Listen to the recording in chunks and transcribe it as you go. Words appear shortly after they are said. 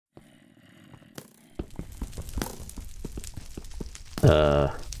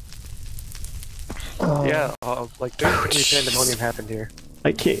Yeah, like there's pandemonium happened here.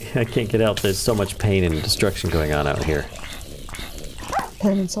 I can't get out. There's so much pain and destruction going on out here.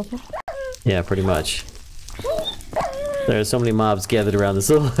 Pain and suffering? Yeah, pretty much. There are so many mobs gathered around this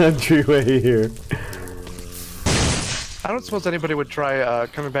little entryway here. I don't suppose anybody would try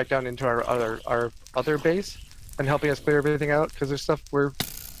coming back down into our other base and helping us clear everything out, because there's stuff we're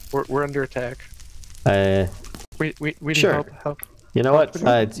under attack. We need sure. help. You know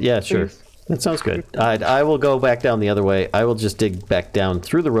what? Yeah, sure. That sounds good. I will go back down the other way. I will just dig back down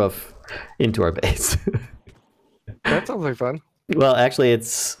through the roof into our base. That sounds like fun. Well, actually, I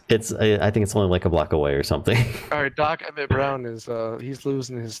think it's only like a block away or something. All right, Doc Emmett Brown is he's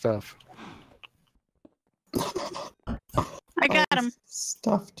losing his stuff. I got him.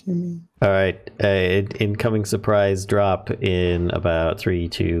 Stuff to me. All right, incoming surprise drop in about 3,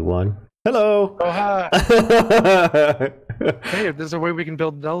 2, 1. Hello. Oh hi. Hey, there's a way we can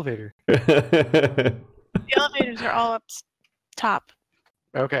build an elevator. The elevators are all up top.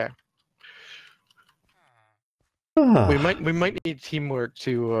 Okay. We might need teamwork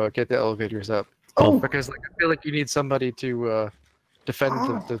to get the elevators up. Oh, Because like I feel like you need somebody to defend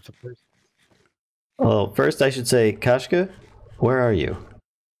the place. Well, first I should say, Kashka, where are you?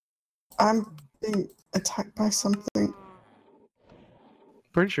 I'm being attacked by something.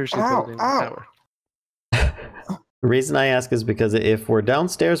 Pretty sure she's Ow, building a ow. tower. The reason I ask is because if we're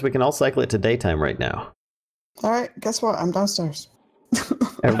downstairs, we can all cycle it to daytime right now. Alright, guess what? I'm downstairs.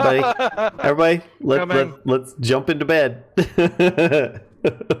 Everybody, let's jump into bed.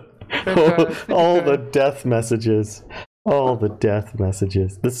 all the death messages. All the death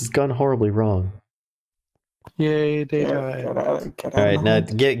messages. This has gone horribly wrong. Yay, Get daytime. out All right, now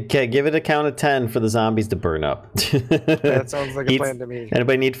give it a count of 10 for the zombies to burn up. That sounds like a plan to me.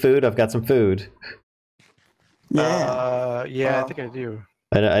 Anybody need food? I've got some food. Yeah. Yeah, I think I do.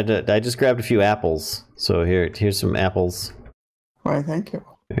 I just grabbed a few apples. So here's some apples. Why, thank you.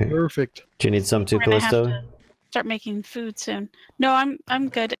 Perfect. Do you need some too, We're gonna have Callisto? to start making food soon. No, I'm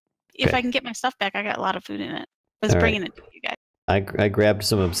good. If Okay. I can get my stuff back, I got a lot of food in it. I was All right. bringing it to you guys. I grabbed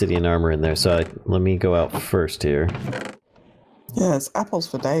some obsidian armor in there, so let me go out first here. Yeah, there's apples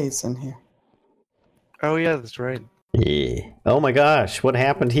for days in here. Oh yeah, that's right. Yeah. Oh my gosh, what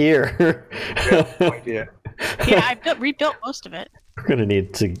happened here? No idea. Yeah, I rebuilt most of it. We're gonna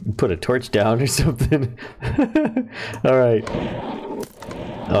need to put a torch down or something. All right.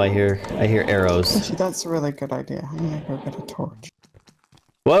 Oh, I hear arrows. Actually, that's a really good idea. I'm gonna go get a torch.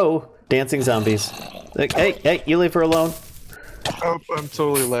 Whoa, dancing zombies. Like, hey, you leave her alone. Oh, I'm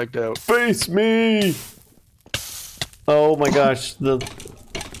totally lagged out. Face me! Oh my gosh,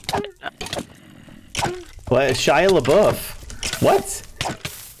 what? Shia LaBeouf. What?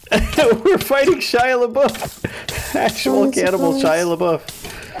 We're fighting Shia LaBeouf. Actual cannibal Shia LaBeouf.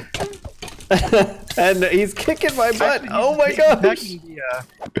 And he's kicking my butt. Oh my gosh!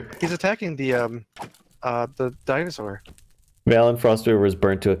 He's attacking the dinosaur. Valen Frostweaver was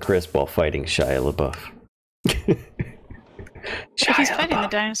burnt to a crisp while fighting Shia LaBeouf. If he's fighting the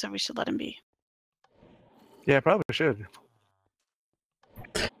dinosaur, we should let him be. Yeah, probably should.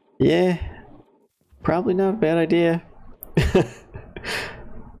 Yeah, probably not a bad idea.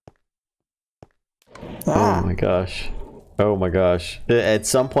 Oh my gosh. Oh my gosh. At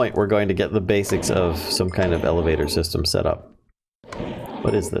some point we're going to get the basics of some kind of elevator system set up.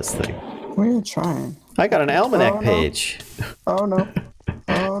 What is this thing? We're trying. I got an almanac Oh, no. page. Oh no.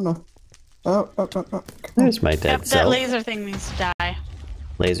 Oh no. Oh. There's my Yep, dead that cell. laser thing needs to die.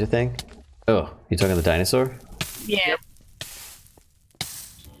 Laser thing? Oh, you talking the dinosaur? Yeah.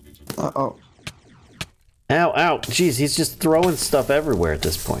 Uh-oh. Ow. Jeez, he's just throwing stuff everywhere at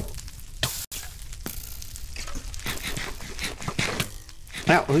this point.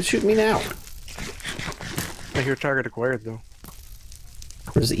 Ow, who's shooting me now? I hear target acquired though.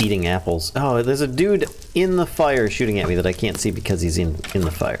 We're just eating apples. Oh, there's a dude in the fire shooting at me that I can't see because he's in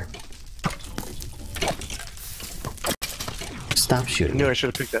the fire. Stop shooting. I knew I should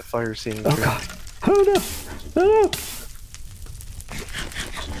have picked that fire scene. Oh god. Oh no. Oh no.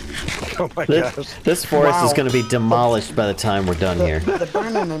 Oh my gosh. This forest is Wow. going to be demolished by the time we're done here. The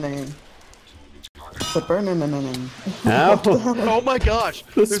burning in name. The burning in name. Ow. Oh my gosh!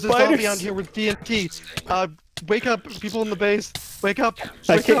 The There's a spiders. zombie on here with TNT. Wake up, people in the base. Wake up.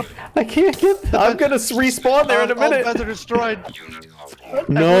 I Wake up. can't get. I'm going to respawn there in a All minute. beds are destroyed.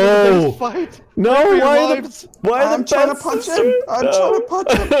 No. Fight. No, Fight for your why are lives. I'm trying to punch him. I'm trying to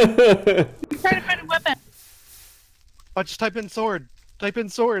punch him. Try to find a weapon. Just type in sword. Type in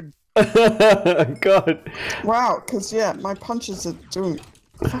sword. God. Wow, because yeah, my punches are doing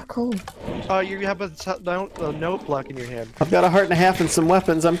Fuck off. You have a note block in your hand. I've got a heart and a half and some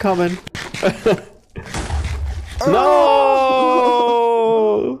weapons. I'm coming.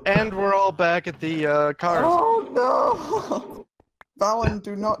 No! And we're all back at the cars. Oh no! Valen,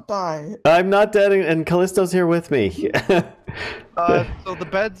 do not die. I'm not dead, and Callisto's here with me. So the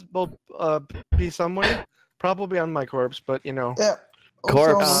beds will be somewhere, probably on my corpse, but you know. Yeah.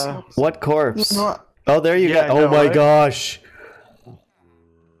 Corpse. What corpse? You know what? Oh, there you Yeah, go. I Oh know, my right? gosh.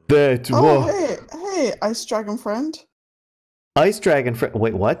 That. Oh, Whoa. hey, Ice Dragon friend. Ice dragon.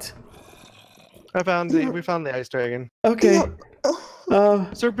 Wait, what? We found the ice dragon. Okay.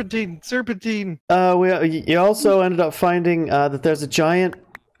 Yeah. Serpentine. You also ended up finding that there's a giant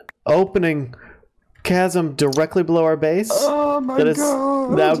opening chasm directly below our base. Oh my that is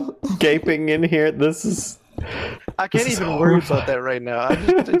god. now gaping in here. This is. I can't This is even worry horrifying. about that right now. I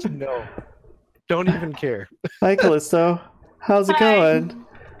just no. Don't even care. Hi, Callisto. How's it Hi. going?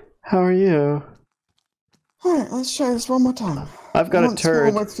 How are you? Alright, let's try this one more time. I've got a Once more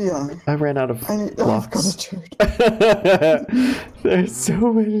turd. with feeling. I ran out of I've blocks. got a turd. There's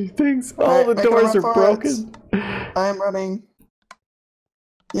so many things. All Alright, the make a doors run are for broken. I am running.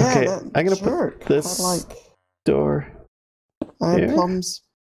 Yeah, Okay, that I'm gonna put jerk. this- I like. Door. I had here. plums.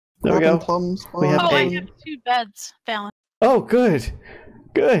 There we Grabbing go. plums. We have Oh, I a- have 2 beds, Valen. Oh, good.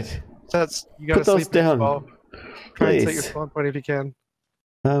 Good. That's you gotta Put those sleep in your down, spawn. Try and set your please. spawn point if you can.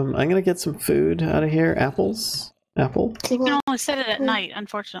 I'm gonna get some food out of here. Apples. Apple. Come You can on, only set it at night,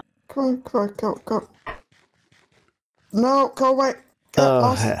 unfortunately. come on, go. No, go away. Get Oh,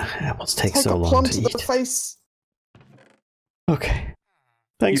 lost. apples take Take so a long plum to to the eat. face. Okay.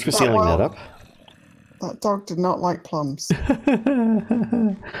 Thanks for Oh, sealing wow. that up. That dog did not like plums.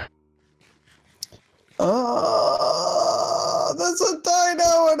 There's a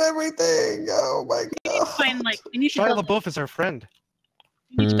dino and everything. Oh my god. Find, like, we need to Shia build, LaBeouf is our friend.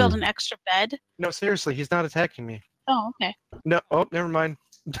 we need to build an extra bed. No, seriously, he's not attacking me. Oh, okay. No, oh, never mind.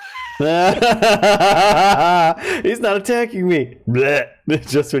 He's not attacking me. Blech.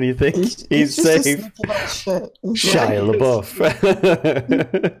 Just when you think he's just a safe. sneaky little shit. Shia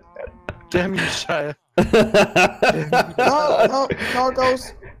LaBeouf. Damn you, Shia. No,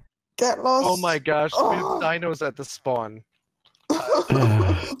 goes. Get lost. Oh my gosh, we Oh. have dinos at the spawn.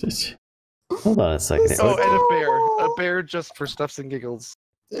 Just- Hold on a second. This Oh, is- and a bear just for stuffs and giggles.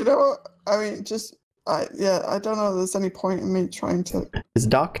 You know what? I mean, I don't know if there's any point in me trying to Is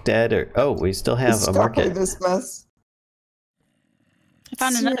Doc dead or? Oh, we still have a stop market. this mess. I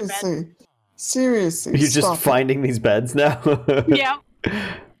found another bed. Seriously. You're just stop it. finding these beds now. Yeah.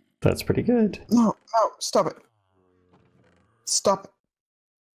 That's pretty good. No, stop it. Stop it.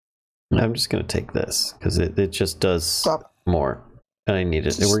 I'm just gonna take this because it just does Stop. more. And I need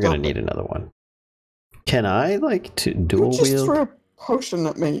it. Just We're gonna stop need it. another one. Can I like to You dual just wield? threw a potion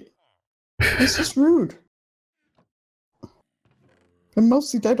at me. It's just rude. I'm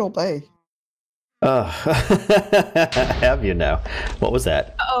mostly dead all day. Have you now? What was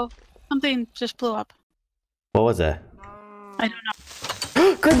that? Uh-oh. Something just blew up. What was that? I don't know.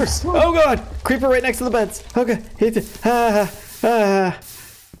 Creeper! Oh god! Creeper right next to the beds. Okay.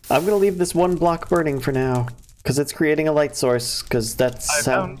 I'm gonna leave this one block burning for now because it's creating a light source. Because that's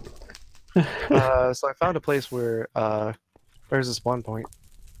So I found a place where where's the spawn point?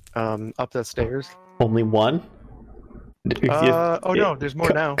 Up the stairs. only one. Oh no, there's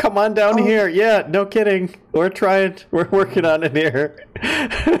more now. Come on down Oh. here. Yeah, no kidding. We're trying. We're working on it here.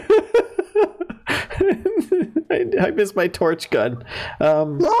 I missed my torch gun.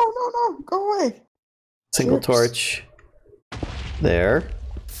 No, go away. Single Chips. torch. There.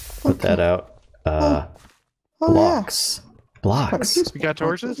 Put that out. Oh, Blocks. Yeah. Blocks. We got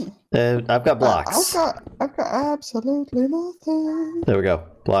torches? I've got blocks. I've got absolutely nothing. There we go.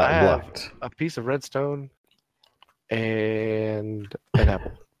 I have Blocked. a piece of redstone and an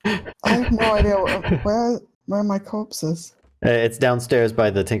apple. I have no idea where my corpse is. It's downstairs by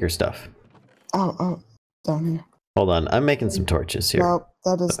the tinker stuff. Oh, down here. Hold on. I'm making some torches here. No,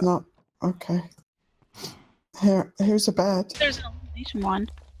 that is not okay. Here's a bed. There's an illumination one.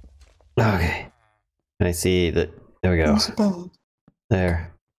 Okay. And I see that. There we go. Here's a bed.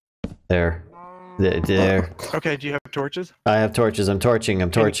 There. There. Okay, do you have torches? I have torches. I'm torching.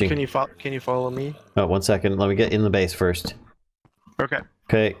 Can you follow me? Oh, 1 second. Let me get in the base first. Okay.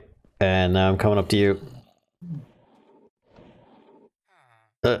 Okay. And now I'm coming up to you.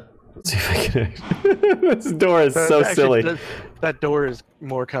 Let's see if I can. This door is so Actually, silly. that door is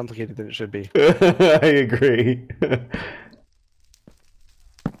more complicated than it should be. I agree.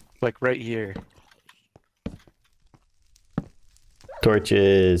 Like right here.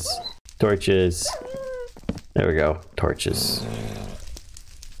 Torches. Torches. There we go. Torches.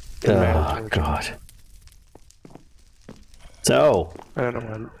 Oh, God. So. I don't know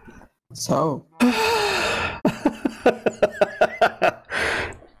when. So.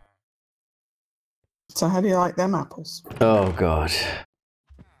 So how do you like them apples? Oh, God.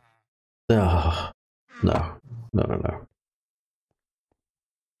 Oh. No. No.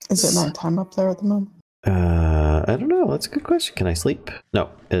 Is it nighttime up there at the moment? I don't know. That's a good question. Can I sleep? No,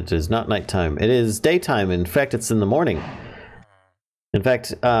 it is not nighttime. It is daytime. In fact, it's in the morning. In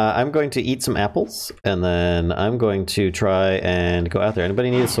fact, I'm going to eat some apples, and then I'm going to try and go out there. Anybody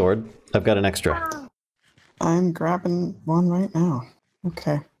need a sword? I've got an extra. I'm grabbing one right now.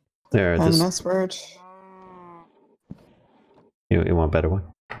 Okay. There, And this word. You want a better one?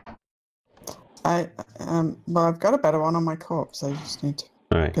 Well, I've got a better one on my corpse. I just need to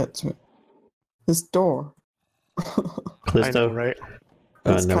get to it. This door. Callisto? I know, right?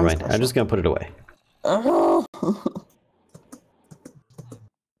 Never mind. I'm just going to put it away. Oh.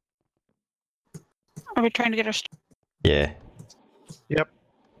 Are we trying to get our... Yeah. Yep.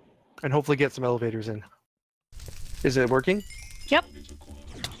 And hopefully get some elevators in. Is it working? Yep.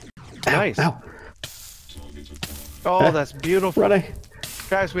 Nice. Ow. Oh, that's beautiful. Running.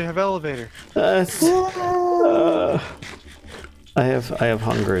 Guys, we have elevator. I have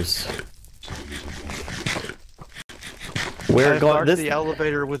hungers. We're going the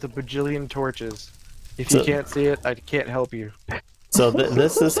elevator with a bajillion torches. If you can't see it, I can't help you. So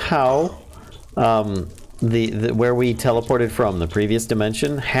this is how the where we teleported from the previous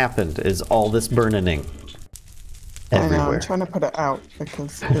dimension happened. Is all this burning everywhere? I know, I'm trying to put it out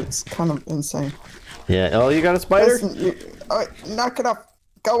because it's kind of insane. Yeah. Oh, you got a spider? Listen, knock it off.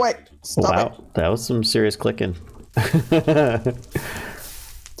 Go away. Stop it. That was some serious clicking. Do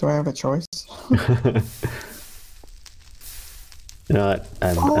I have a choice? You know what?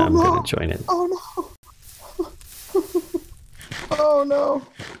 I'm gonna join it. Oh no! Oh no!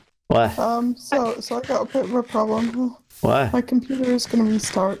 What? So I got a bit of a problem. What? My computer is gonna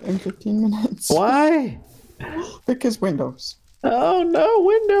restart in 15 minutes. Why? Because Windows. Oh no,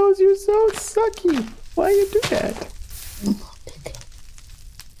 Windows! You're so sucky. Why you do that?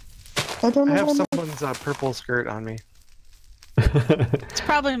 I don't know. I have someone's purple skirt on me. It's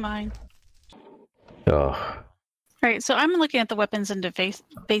probably mine. Oh. Alright, so I'm looking at the weapons and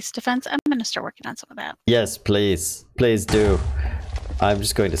base defense. I'm going to start working on some of that. Yes, please. Please do. I'm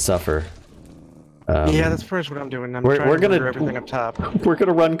just going to suffer. Yeah, that's pretty much what I'm doing. I'm trying to murder everything up top. We're going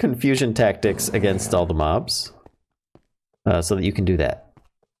to run confusion tactics against all the mobs. So that you can do that.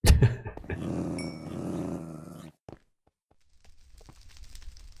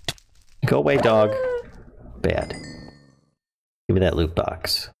 Go away, dog. Bad. Give me that loot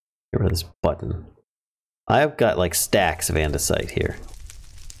box. Give me this button. I've got like stacks of andesite here.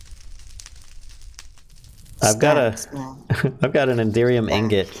 I've got an Enderium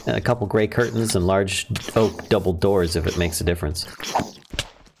ingot, a couple gray curtains, and large oak double doors if it makes a difference.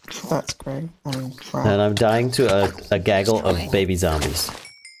 That's great. Wow. And I'm dying to a gaggle of baby zombies.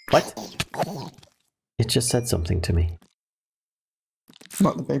 What? It just said something to me.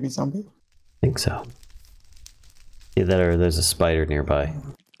 Not the baby zombie? I think so. Either there's a spider nearby.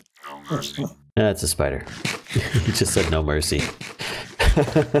 It's a spider. He just said no mercy.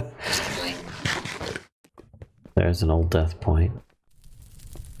 There's an old death point.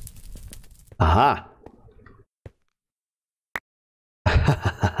 Aha!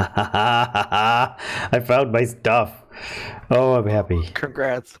 I found my stuff. Oh, I'm happy.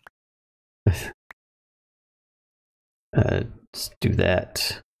 Congrats. Just do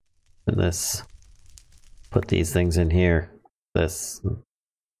that. And this. Put these things in here. This,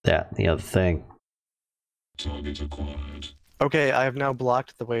 that, and the other thing. Target acquired. Okay, I have now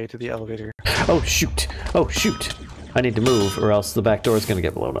blocked the way to the elevator. Oh shoot! Oh shoot! I need to move or else the back door is gonna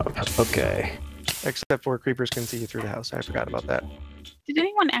get blown up. Okay. Except for creepers can see you through the house. I forgot about that. Did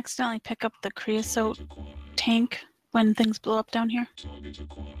anyone accidentally pick up the creosote tank when things blew up down here?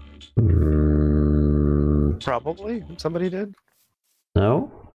 Probably. Somebody did.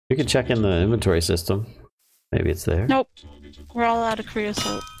 No? You can check in the inventory system. Maybe it's there. Nope. We're all out of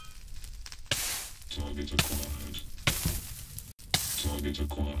creosote. Target acquired. Target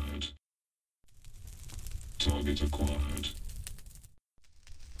acquired. Target acquired.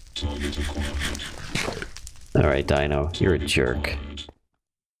 Target acquired. Alright, Dino. You're a jerk.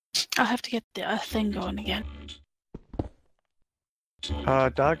 I'll have to get the thing going again.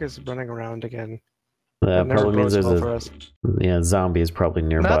 Doc is running around again. That probably means there's for us. zombie is probably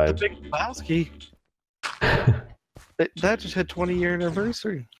nearby. Not the big Lebowski. That just had 20-year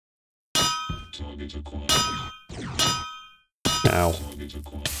anniversary. Target acquired. Ow. Target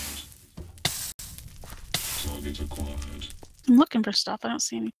acquired. Target acquired. I'm looking for stuff. I don't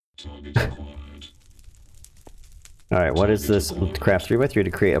see any. Alright, what is this? Craft 3x3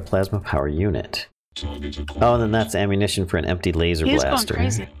 to create a plasma power unit. Oh, and then that's ammunition for an empty laser He's blaster. going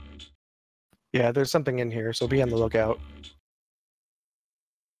crazy. Yeah, there's something in here, so be on the lookout.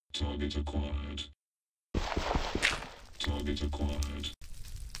 Target acquired. Target acquired.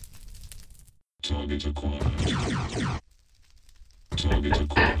 Target acquired. Target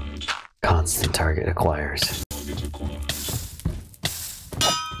acquired. Constant target acquires. Target acquired.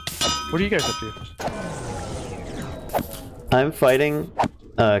 What are you guys up to? I'm fighting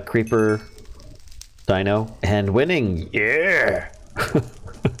Creeper Dino and winning. Yeah!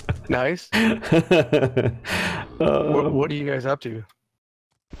 Nice. What are you guys up to?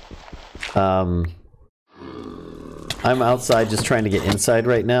 I'm outside just trying to get inside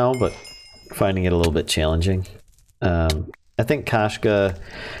right now, but finding it a little bit challenging. I think Kashka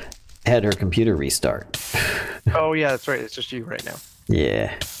had her computer restart. Oh yeah, that's right. It's just you right now.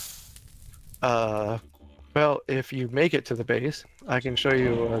 Yeah. Well, if you make it to the base, I can show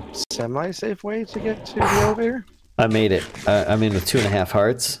you a semi-safe way to get to the elevator. I made it. I'm in with 2.5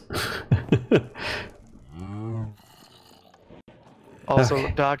 hearts. Also,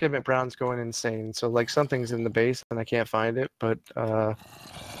 Okay. Document Brown's going insane, so like something's in the base and I can't find it, but yeah.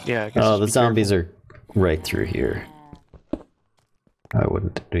 I guess Oh, just the be zombies are right through here. I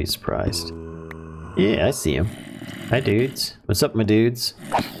wouldn't be surprised. Yeah, I see him. Hi, dudes. What's up, my dudes?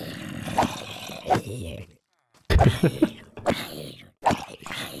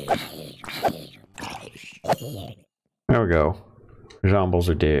 There we go. Zombies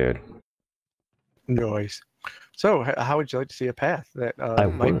are dead. Noise. So, how would you like to see a path that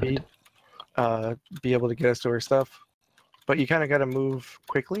might be able to get us to our stuff? But you kind of got to move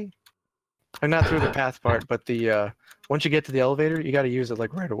quickly, and not through the path part, but the once you get to the elevator, you got to use it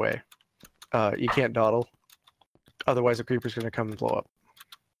like right away. You can't dawdle, otherwise the creeper's gonna come and blow up.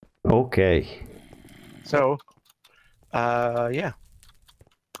 Okay. So, yeah.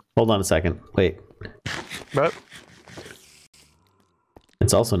 Hold on a second. Wait. But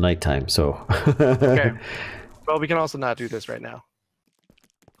It's also nighttime, so. okay. Well, we can also not do this right now.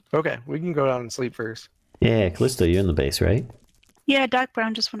 Okay, we can go down and sleep first. Yeah, Callisto, you're in the base, right? Yeah, Doc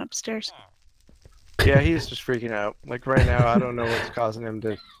Brown just went upstairs. Yeah, he's just freaking out. Like right now, I don't know what's causing him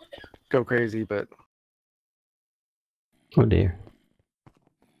to go crazy, but Oh dear.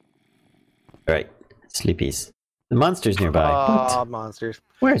 Alright, sleepies. The monster's nearby. What? monsters.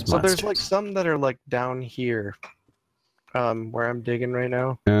 Where's So monsters? there's like some that are like down here, where I'm digging right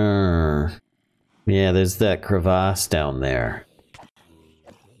now. Yeah, there's that crevasse down there.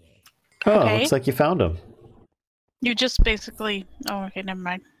 Oh, Okay. looks like you found him. You just basically... Oh, okay, never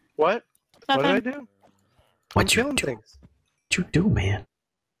mind. What? What Nothing. did I do? What I'm you killing do? things. What you do, man?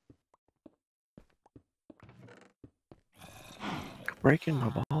 Breaking my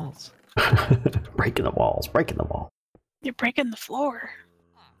balls. Breaking the walls, breaking the wall. You're breaking the floor.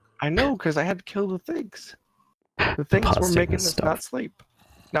 I know, because I had to kill the things. The things were Busting making this us stuff. not sleep.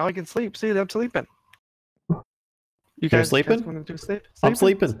 Now I can sleep. See, I'm sleeping. You You're guys sleeping? want to do sleep? I'm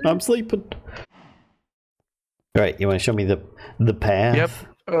sleeping. I'm sleeping. All right, you want to show me the path? Yep.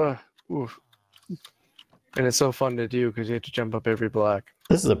 Oof. And it's so fun to do because you have to jump up every block.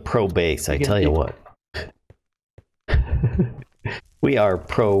 This is a pro base, I You tell you can- what. We are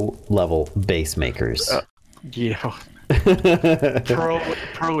pro level base makers. Yeah.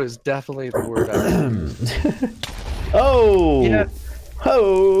 Pro is definitely the word. Oh! Yeah.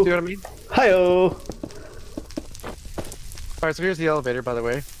 Ho! See what I mean? Hi-oh! Alright, so here's the elevator, by the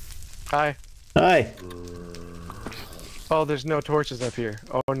way. Hi. Hi! Oh, there's no torches up here.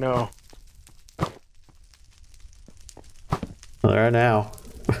 Oh no. Well, there are now.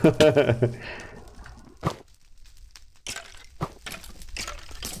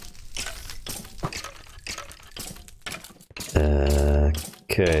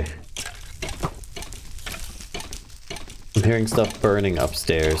 Okay. I'm hearing stuff burning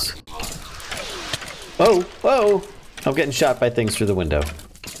upstairs. Oh! Whoa! I'm getting shot by things through the window.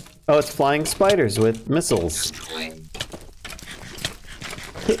 Oh, it's flying spiders with missiles.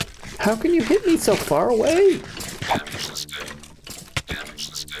 How can you hit me so far away? Damage sustained. Damage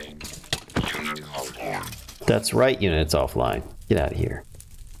sustained. Unit offline. That's right, unit's offline. Get out of here.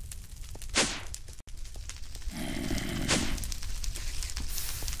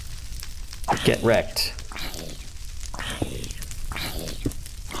 Get wrecked.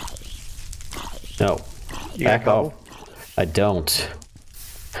 No. You Back got off. I don't.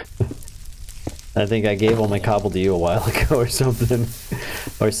 I think I gave all my cobble to you a while ago or something.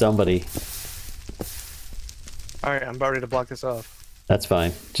 Or somebody. Alright, I'm about ready to block this off. That's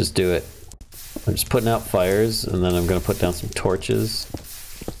fine. Just do it. I'm just putting out fires, and then I'm going to put down some torches.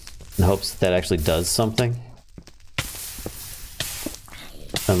 hopes that actually does something.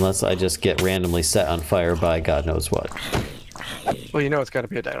 Unless I just get randomly set on fire by God knows what. Well, you know it's got to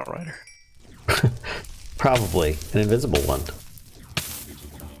be a Dino Rider. Probably an invisible one.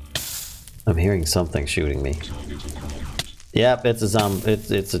 I'm hearing something shooting me. Yep, it's a zombie.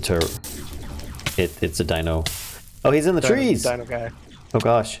 It's a turret. It's a dino. Oh, he's in the trees. Dino guy. Oh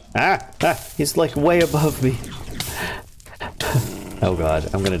gosh. Ah! He's like way above me. Oh god,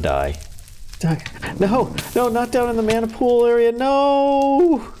 I'm gonna die. No, no, not down in the mana pool area.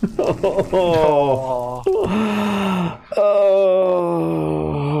 No. Oh.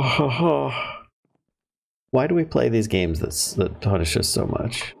 Oh. Why do we play these games that punish us so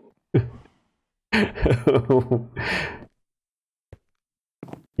much?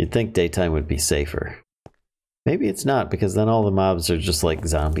 You'd think daytime would be safer. Maybe it's not, because then all the mobs are just like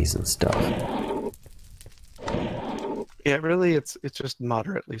zombies and stuff. Yeah, really, it's just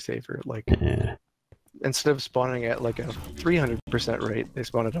moderately safer. Like, Yeah. instead of spawning at like a 300% rate, they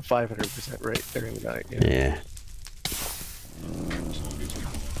spawn at a 500% rate during the night. Yeah.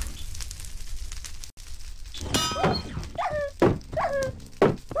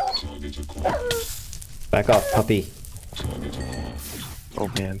 Back off, puppy. Oh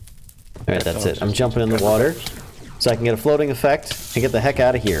man. Alright, that's it. I'm jumping in the water so I can get a floating effect and get the heck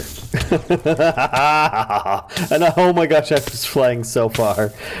out of here. And oh my gosh, I was flying so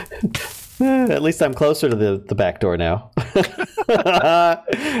far. At least I'm closer to the back door now.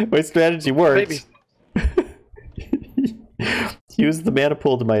 My strategy worked. Use the mana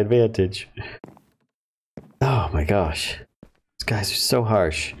pool to my advantage. Oh my gosh. These guys are so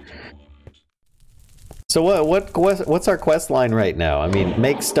harsh. So what's our quest line right now? I mean,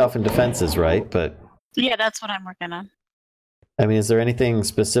 make stuff and defenses, right? But yeah, that's what I'm working on. I mean, is there anything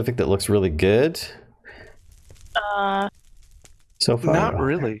specific that looks really good? So far, Not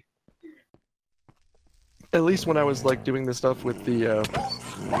really. At least when I was like doing the stuff with the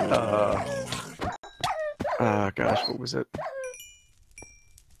gosh, what was it?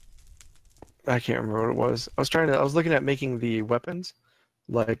 I can't remember what it was. I was looking at making the weapons,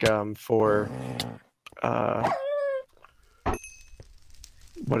 like for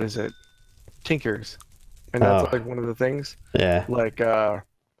what is it? Tinkers. And that's like one of the things. Yeah. Like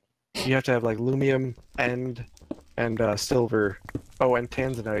you have to have like lumium and silver. Oh, and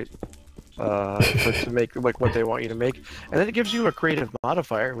tanzanite. To make like what they want you to make. And then it gives you a creative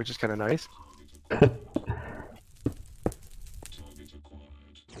modifier, which is kind of nice.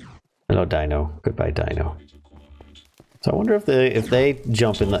 Hello, Dino. Goodbye, Dino. So I wonder if they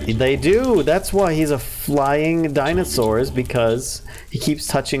jump in the... They do! That's why he's a flying dinosaur, is because he keeps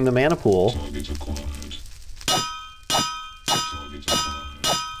touching the mana pool.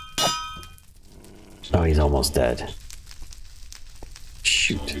 Oh, he's almost dead.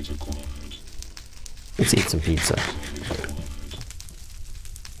 Shoot. Let's eat some pizza.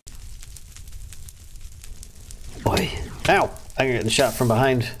 Boy. Ow! I got shot from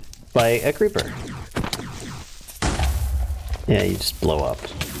behind by a creeper. Yeah, you just blow up.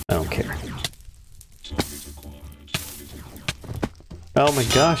 I don't care. Oh my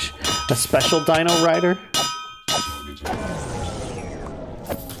gosh. A special Dino Rider?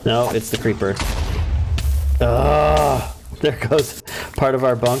 No, it's the creeper. Ah, there goes part of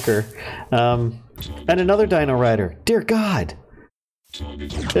our bunker. And another Dino Rider. Dear God.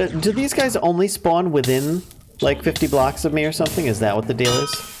 Do these guys only spawn within like 50 blocks of me or something? Is that what the deal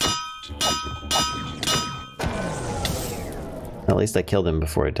is? At least I killed him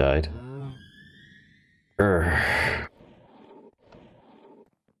before I died. Urgh.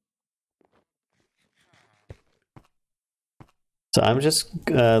 So I'm just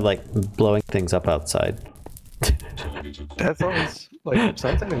like blowing things up outside. That sounds like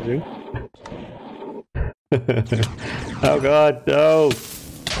something to do. Oh god, no!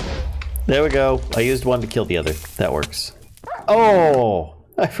 There we go. I used one to kill the other. That works. Oh!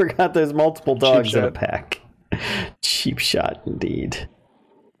 I forgot there's multiple dogs in a pack. Cheap shot indeed.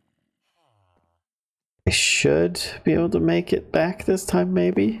 I should be able to make it back this time,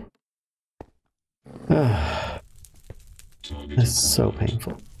 maybe? That's so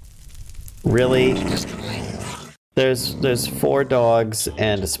painful. Really? There's 4 dogs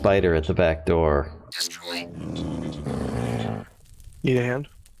and a spider at the back door. Need a hand?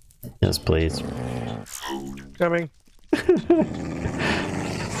 Yes, please. Coming.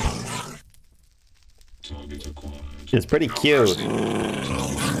 It's pretty cute,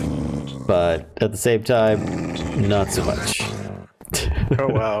 but at the same time, not so much. Oh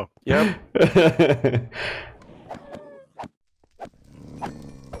wow. Yep.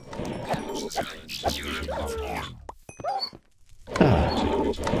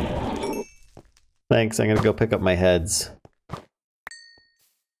 Thanks, I'm gonna go pick up my heads.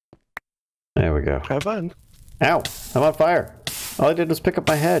 There we go. Have fun. Ow! I'm on fire. All I did was pick up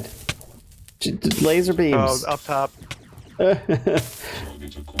my head. Laser beams. Oh, up top.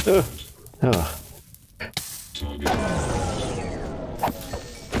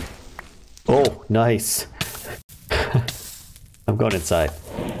 Oh, nice. I'm going inside.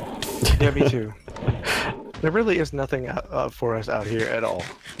 Yeah, me too. There really is nothing for us out here at all.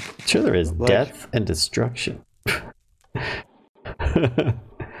 Sure there is. Death and destruction. Yeah,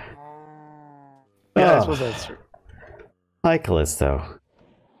 I suppose that's true. Hi, Callisto.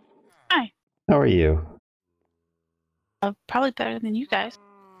 Hi. How are you? Probably better than you guys.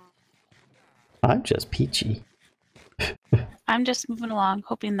 I'm just peachy. I'm just moving along,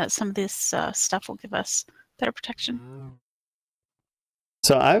 hoping that some of this stuff will give us better protection.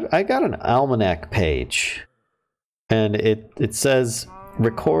 So I got an almanac page, and it says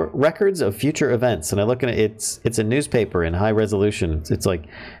records of future events, and I look at it. It's a newspaper in high resolution. It's like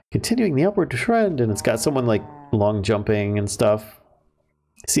continuing the upward trend, and it's got someone like long jumping and stuff.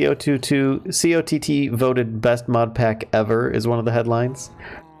 CotT2 voted best mod pack ever is one of the headlines.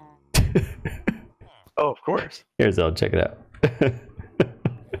 Oh, of course. Here's I'll check it out.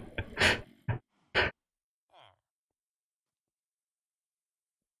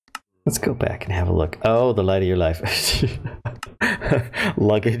 Let's go back and have a look. Oh, the light of your life.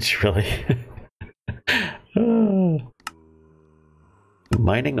 Luggage, really.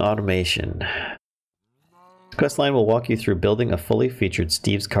 Mining automation. This quest line will walk you through building a fully featured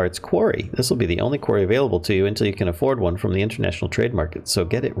Steve's Carts quarry. This will be the only quarry available to you until you can afford one from the international trade market, so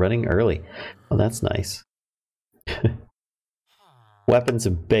get it running early. Well, that's nice. Weapons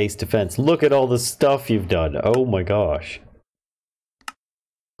and base defense. Look at all the stuff you've done. Oh my gosh.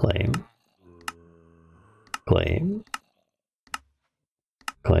 Claim. Claim.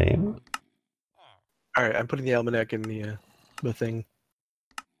 Claim. Alright, I'm putting the almanac in the thing.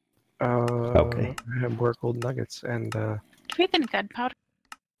 Okay. I have more gold nuggets and Do we have any gunpowder?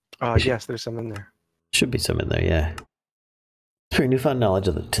 yes, there's some in there. Should be some in there, yeah. For newfound knowledge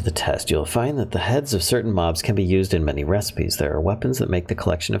to the test, you'll find that the heads of certain mobs can be used in many recipes. There are weapons that make the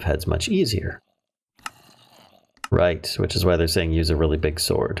collection of heads much easier. Right, which is why they're saying use a really big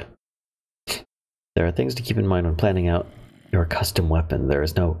sword. There are things to keep in mind when planning out your custom weapon. There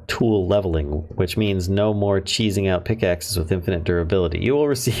is no tool leveling, which means no more cheesing out pickaxes with infinite durability. You will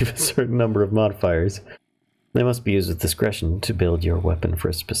receive a certain number of modifiers. They must be used with discretion to build your weapon for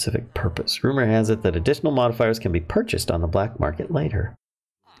a specific purpose. Rumor has it that additional modifiers can be purchased on the black market later.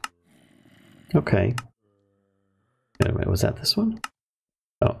 Okay. Wait a minute, was that this one?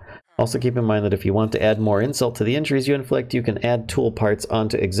 Oh. Also keep in mind that if you want to add more insult to the injuries you inflict, you can add tool parts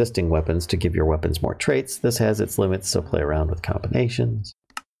onto existing weapons to give your weapons more traits. This has its limits, so play around with combinations.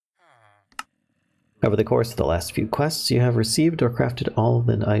 Over the course of the last few quests, you have received or crafted all of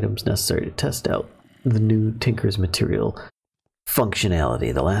the items necessary to test out the new Tinker's material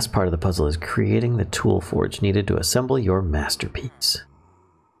functionality. The last part of the puzzle is creating the tool forge needed to assemble your masterpiece.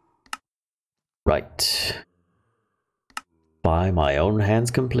 Right. By my own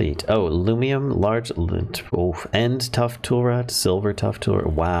hands complete. Oh, aluminum, large, oh, end tough tool rod, silver tough tool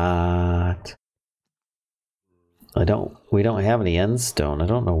rod. What? We don't have any end stone. I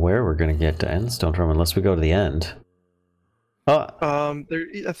don't know where we're gonna get to end stone from unless we go to the end. Oh.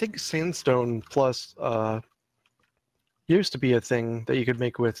 I think sandstone plus used to be a thing that you could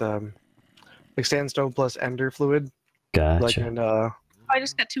make with like sandstone plus ender fluid. Gotcha. Like in I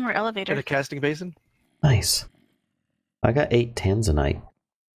just got 2 more elevators. in a casting basin. Nice. I got 8 tanzanite.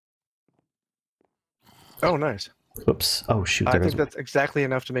 Oh, nice. Whoops. Oh, shoot. I think that's exactly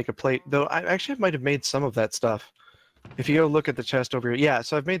enough to make a plate. Though I actually might have made some of that stuff. If you go look at the chest over here. Yeah,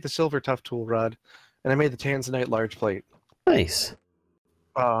 so I've made the silver tough tool rod, and I made the tanzanite large plate. Nice.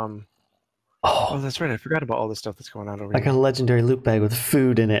 Oh, that's right. I forgot about all the stuff that's going on over I here. got a legendary loot bag with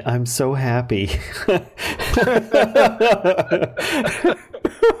food in it. I'm so happy.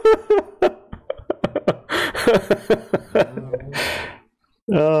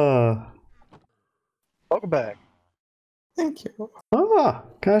 Welcome back. Thank you. Ah,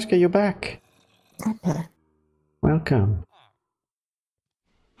 Kashka, you're back. I'm back. Welcome.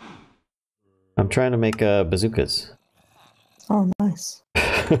 I'm trying to make bazookas. Oh, nice.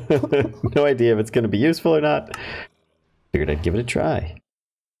 No idea if it's going to be useful or not. Figured I'd give it a try.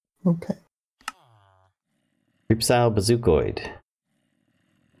 Okay. Creepsile bazookoid.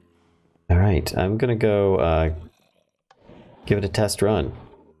 Alright, I'm going to go give it a test run.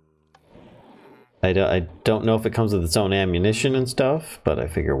 I don't know if it comes with its own ammunition and stuff, but I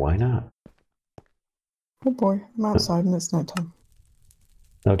figure why not? Oh boy, I'm outside and it's nighttime.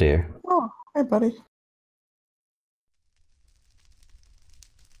 Oh dear. Oh, Hi, buddy.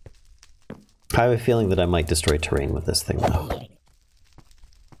 I have a feeling that I might destroy terrain with this thing, though.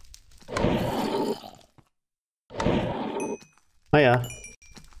 Oh yeah.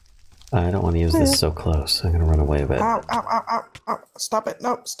 I don't want to use this so close. I'm gonna run away a bit. Ow, ow, ow, ow, ow. Stop it.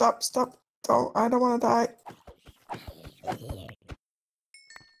 No, stop, stop. Oh, I don't want to die.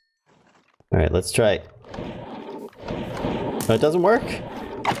 Alright, let's try it. Oh, it doesn't work?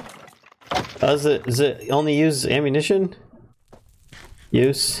 Does it only use ammunition?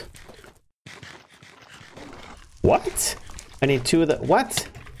 Use. What? I need 2 of the. What?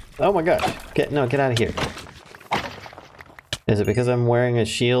 Oh my gosh. Get out of here. Is it because I'm wearing a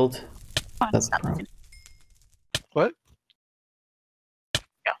shield? That's What?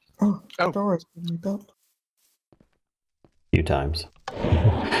 Oh, the door is being rebuilt. A few times.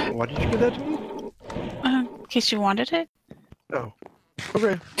 Why did you give that to me? In case you wanted it. Oh.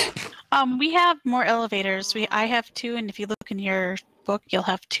 Okay. We have more elevators. I have 2, and if you look in your book, you'll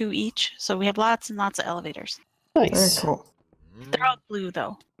have 2 each. So we have lots and lots of elevators. Nice. Very cool. They're all blue,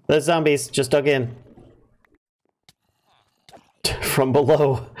 though. The zombies just dug in. From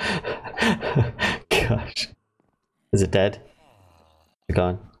below. Gosh. Is it dead? You're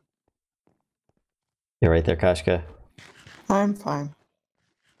gone. You're right there, Kashka. I'm fine.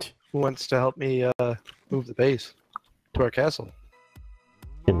 Who wants to help me move the base to our castle?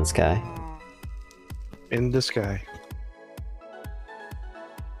 In the sky. In the sky.